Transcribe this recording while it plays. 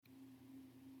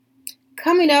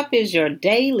Coming up is your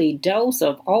daily dose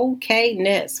of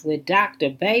okayness with Dr.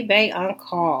 Bebe on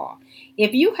call.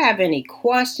 If you have any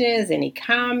questions, any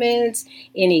comments,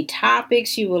 any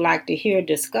topics you would like to hear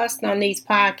discussed on these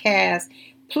podcasts,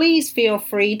 please feel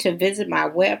free to visit my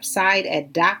website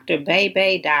at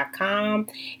drbebe.com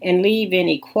and leave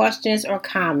any questions or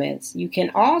comments. You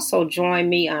can also join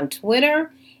me on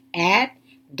Twitter at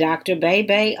Dr.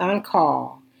 Bebe on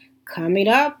call. Coming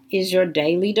up is your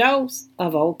daily dose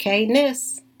of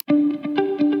okayness.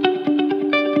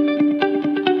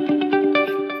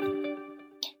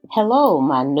 Hello,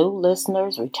 my new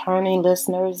listeners, returning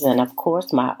listeners, and of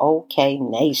course, my OK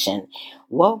Nation.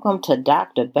 Welcome to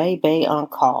Dr. Bebe on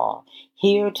Call,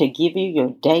 here to give you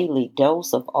your daily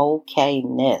dose of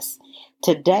okayness.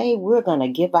 Today, we're going to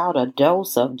give out a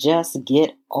dose of just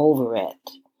get over it.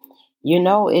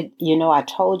 I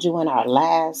told you in our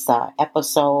last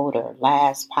episode or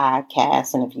last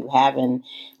podcast, and if you haven't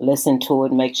listened to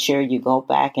it, make sure you go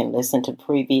back and listen to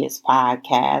previous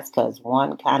podcasts because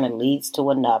one kind of leads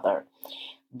to another.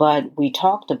 But we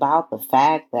talked about the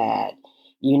fact that,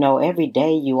 every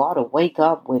day you ought to wake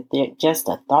up with just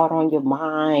a thought on your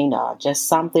mind, just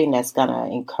something that's going to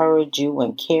encourage you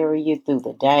and carry you through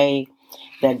the day.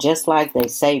 That just like they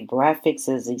say, breakfast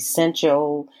is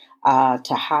essential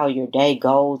to how your day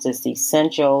goes. It's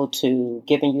essential to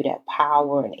giving you that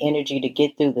power and energy to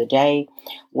get through the day.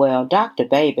 Well, Dr.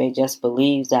 Bebe just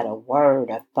believes that a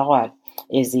word, a thought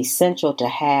is essential to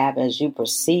have as you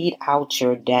proceed out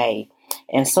your day.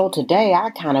 And so today I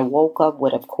kind of woke up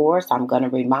with, of course, I'm going to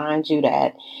remind you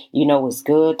that, it's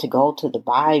good to go to the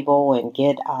Bible and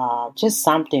get just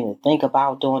something to think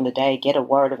about during the day, get a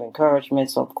word of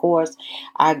encouragement. So, of course,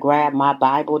 I grabbed my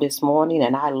Bible this morning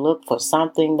and I looked for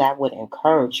something that would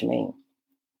encourage me.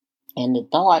 And the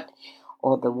thought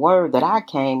or the word that I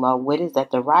came up with is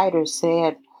that the writer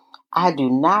said, I do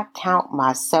not count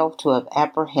myself to have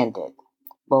apprehended.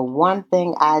 But one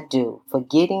thing I do,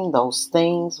 forgetting those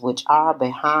things which are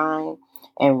behind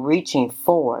and reaching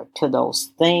forward to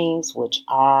those things which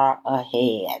are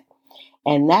ahead.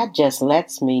 And that just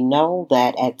lets me know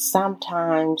that at some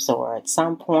times or at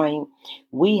some point,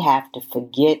 we have to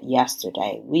forget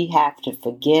yesterday. We have to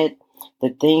forget the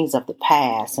things of the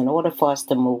past in order for us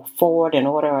to move forward, in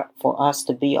order for us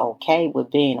to be okay with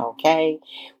being okay.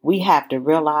 We have to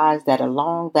realize that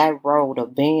along that road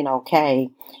of being okay,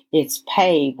 it's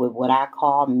paved with what I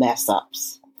call mess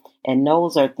ups. And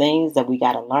those are things that we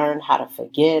got to learn how to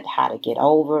forget, how to get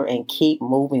over and keep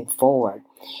moving forward.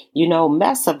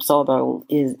 Mess ups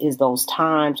is those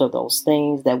times or those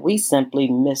things that we simply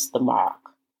miss the mark.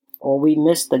 Or we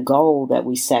miss the goal that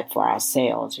we set for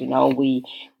ourselves. We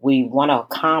want to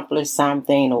accomplish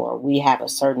something, or we have a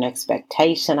certain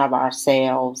expectation of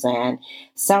ourselves, and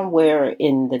somewhere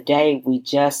in the day we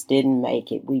just didn't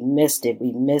make it. We missed it.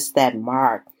 We missed that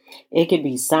mark. It could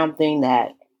be something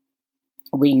that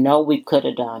we know we could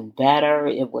have done better.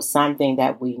 It was something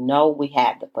that we know we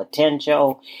had the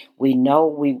potential. We know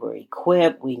we were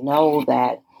equipped. We know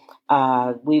that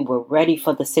we were ready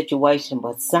for the situation,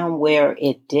 but somewhere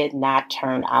it did not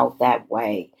turn out that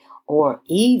way. Or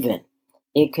even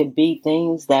it could be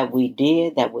things that we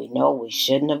did that we know we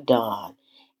shouldn't have done.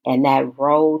 And that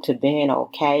road to being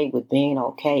okay with being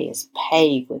okay is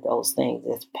paved with those things.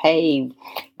 It's paved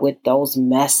with those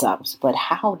mess ups. But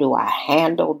how do I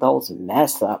handle those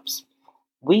mess ups?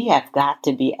 We have got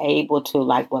to be able to,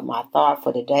 like what my thought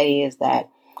for the day is that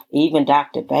even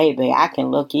Dr. Bebe, I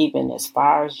can look even as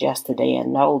far as yesterday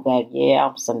and know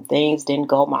that, some things didn't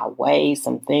go my way.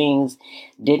 Some things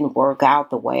didn't work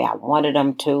out the way I wanted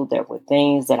them to. There were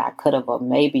things that I could have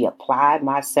maybe applied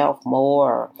myself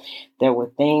more. Or there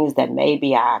were things that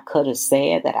maybe I could have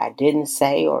said that I didn't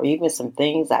say, or even some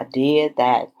things I did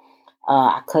that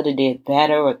I could have did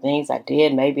better, or things I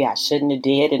did maybe I shouldn't have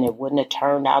did, and it wouldn't have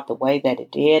turned out the way that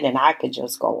it did. And I could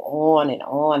just go on and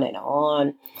on and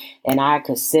on, and I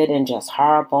could sit and just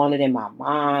harp on it in my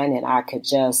mind, and I could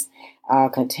just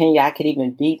continue. I could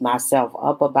even beat myself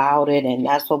up about it, and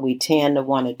that's what we tend to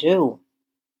want to do,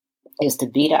 is to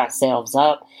beat ourselves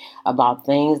up about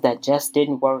things that just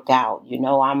didn't work out.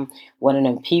 I'm one of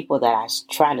them people that I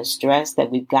try to stress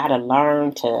that we've got to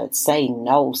learn to say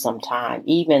no sometime.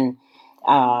 Even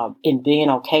in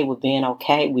being okay with being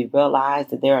okay, we realize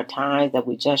that there are times that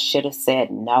we just should have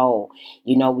said no.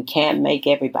 We can't make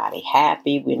everybody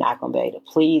happy. We're not going to be able to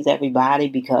please everybody,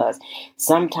 because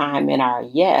sometime in our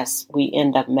yes, we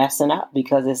end up messing up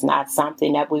because it's not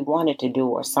something that we wanted to do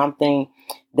or something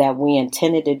that we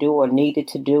intended to do or needed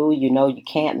to do. You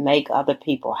can't make other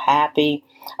people happy.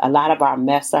 A lot of our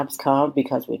mess ups come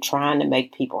because we're trying to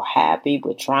make people happy.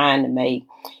 We're trying to make,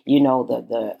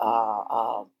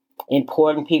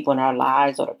 important people in our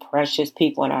lives or the precious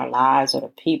people in our lives or the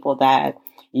people that,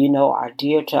 you know, are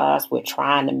dear to us. We're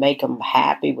trying to make them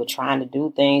happy. We're trying to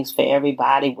do things for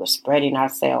everybody. We're spreading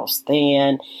ourselves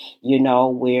thin. You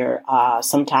know,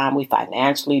 sometimes we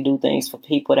financially do things for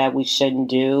people that we shouldn't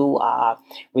do.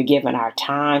 We're giving our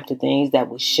time to things that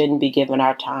we shouldn't be giving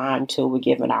our time to. We're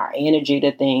giving our energy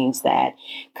to things that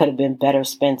could have been better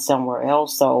spent somewhere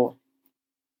else. So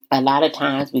a lot of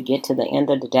times we get to the end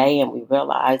of the day and we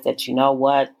realize that, you know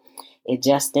what, it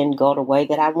just didn't go the way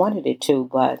that I wanted it to.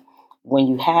 But when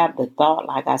you have the thought,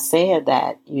 like I said,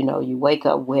 that, you know, you wake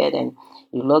up with and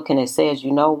you look and it says,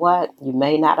 you know what, you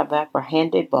may not have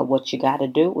apprehended, but what you got to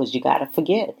do is you got to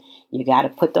forget. You got to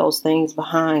put those things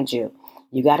behind you.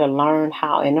 You got to learn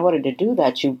how, in order to do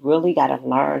that, you really got to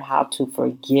learn how to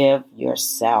forgive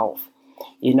yourself.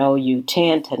 You know, you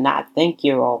tend to not think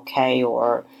you're okay,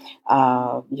 or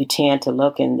you tend to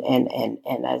look and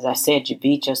as I said, you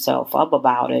beat yourself up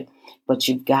about it. But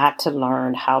you've got to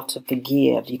learn how to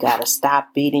forgive. You got to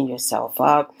stop beating yourself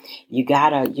up. You got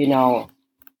to, you know,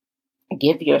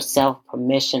 give yourself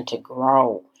permission to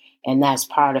grow. And that's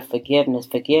part of forgiveness.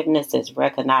 Forgiveness is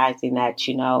recognizing that,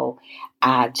 you know,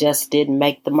 I just didn't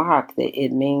make the mark.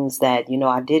 It means that, you know,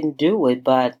 I didn't do it,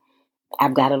 but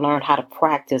I've got to learn how to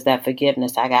practice that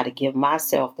forgiveness. I got to give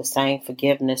myself the same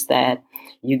forgiveness that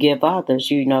you give others.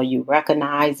 You know, you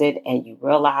recognize it and you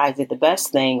realize it. The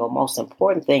best thing or most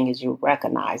important thing is you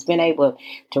recognize, being able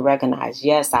to recognize,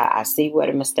 yes, I see where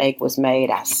the mistake was made.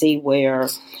 I see where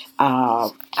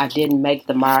I didn't make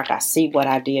the mark. I see what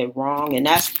I did wrong. And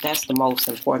that's the most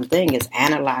important thing, is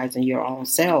analyzing your own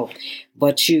self.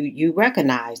 But you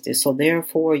recognize it. So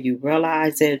therefore you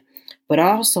realize it. But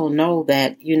also know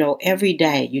that, you know, every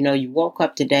day, you know, you woke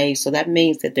up today. So that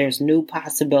means that there's new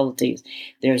possibilities.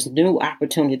 There's new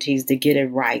opportunities to get it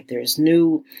right. There's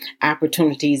new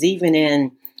opportunities, even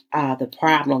in the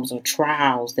problems or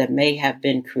trials that may have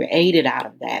been created out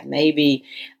of that. Maybe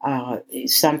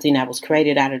something that was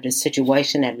created out of the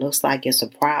situation that looks like it's a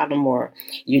problem, or,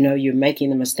 you know, you're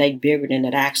making the mistake bigger than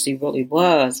it actually really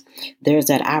was. There's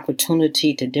that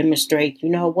opportunity to demonstrate, you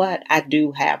know what, I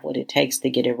do have what it takes to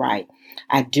get it right.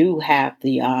 I do have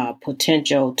the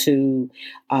potential to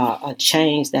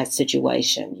change that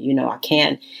situation. You know, I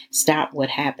can't stop what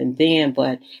happened then,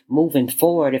 but moving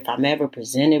forward, if I'm ever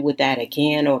presented with that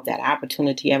again, or if that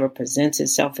opportunity ever presents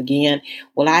itself again,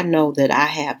 well, I know that I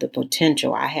have the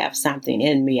potential. I have something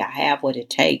in me. I have what it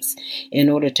takes in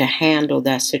order to handle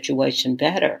that situation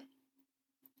better.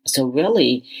 So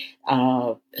really,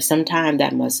 sometimes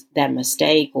that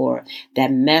mistake or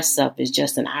that mess up is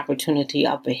just an opportunity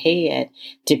up ahead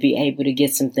to be able to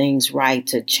get some things right,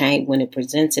 to change when it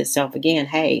presents itself again.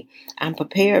 Hey, I'm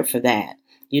prepared for that.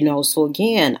 You know, so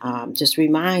again, just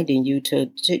reminding you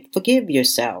to forgive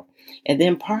yourself. And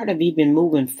then part of even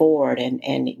moving forward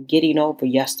and getting over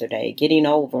yesterday, getting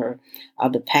over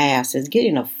the past, is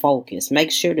getting a focus. Make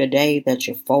sure today that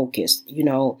you're focused, you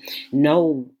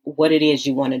know what it is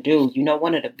you want to do. You know,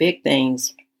 one of the big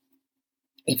things,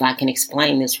 if I can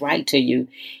explain this right to you,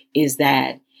 is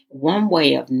that one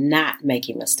way of not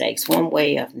making mistakes, one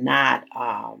way of not,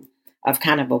 of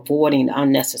kind of avoiding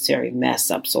unnecessary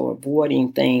mess ups or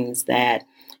avoiding things that,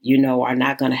 you know, are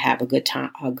not going to have a good time,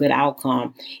 a good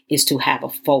outcome, is to have a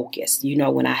focus. You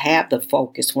know, when I have the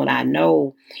focus, when I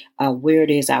know where it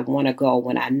is I want to go,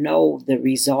 when I know the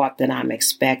result that I'm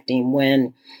expecting,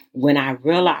 when I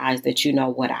realize that, you know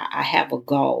what, I have a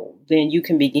goal, then you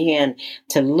can begin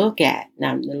to look at,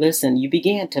 now listen, you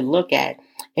begin to look at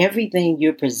everything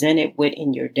you're presented with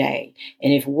in your day.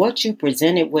 And if what you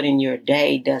presented with in your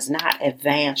day does not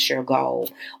advance your goal,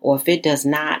 or if it does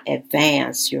not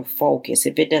advance your focus,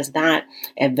 if it does not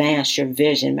advance your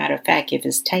vision, matter of fact, if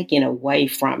it's taking away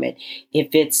from it,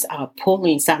 if it's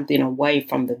pulling something away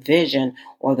from the vision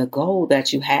or the goal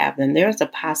that you have, then there's a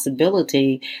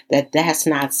possibility that that's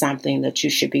not something that you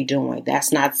should be doing.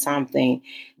 That's not something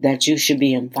that you should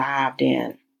be involved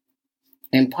in.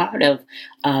 And part of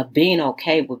being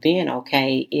okay with being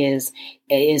okay is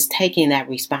taking that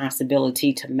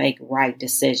responsibility to make right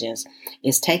decisions.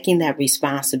 Is taking that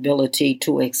responsibility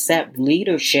to accept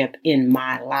leadership in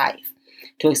my life,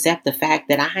 to accept the fact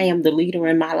that I am the leader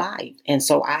in my life. And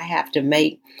so I have to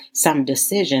make some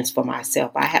decisions for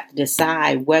myself. I have to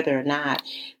decide whether or not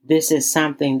this is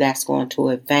something that's going to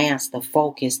advance the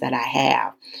focus that I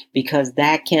have, because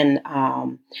that can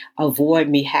avoid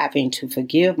me having to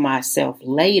forgive myself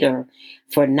later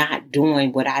for not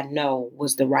doing what I know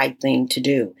was the right thing to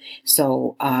do.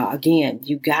 So again,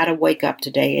 you got to wake up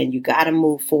today and you got to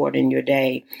move forward in your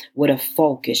day with a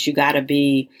focus. You got to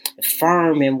be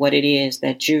firm in what it is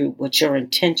that what your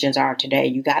intentions are today.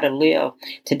 You got to live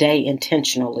today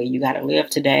intentionally. You got to live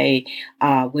today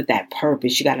with that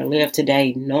purpose. You got to live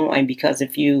today knowing, because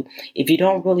if you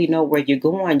don't really know where you're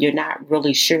going, you're not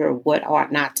really sure what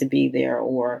ought not to be there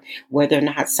or whether or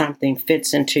not something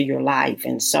fits into your life.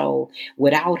 And so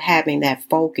without having that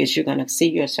focus, you're going to see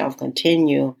yourself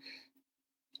continue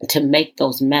to make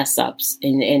those mess ups.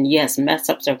 And yes, mess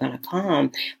ups are going to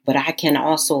come, but I can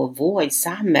also avoid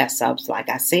some mess ups, like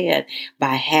I said,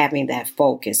 by having that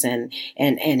focus and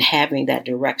having that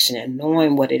direction and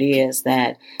knowing what it is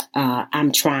that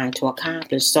I'm trying to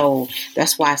accomplish. So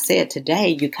that's why I said today,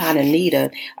 you kind of need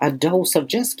a dose of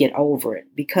just get over it,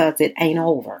 because it ain't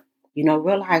over.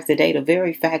 Realize today the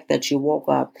very fact that you woke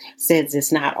up says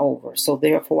it's not over. So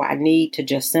therefore, I need to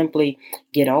just simply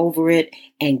get over it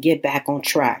and get back on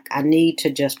track. I need to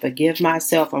just forgive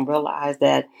myself and realize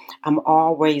that I'm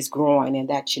always growing, and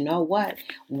that, you know what,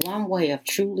 one way of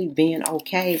truly being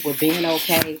okay with being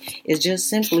okay is just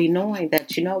simply knowing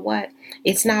that, you know what,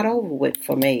 it's not over with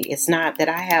for me. It's not that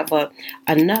I have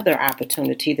another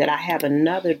opportunity, that I have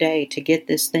another day to get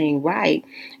this thing right.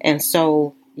 And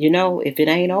so, if it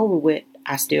ain't over with,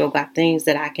 I still got things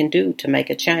that I can do to make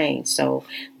a change. So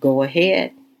go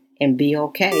ahead and be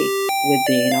okay with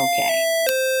being okay.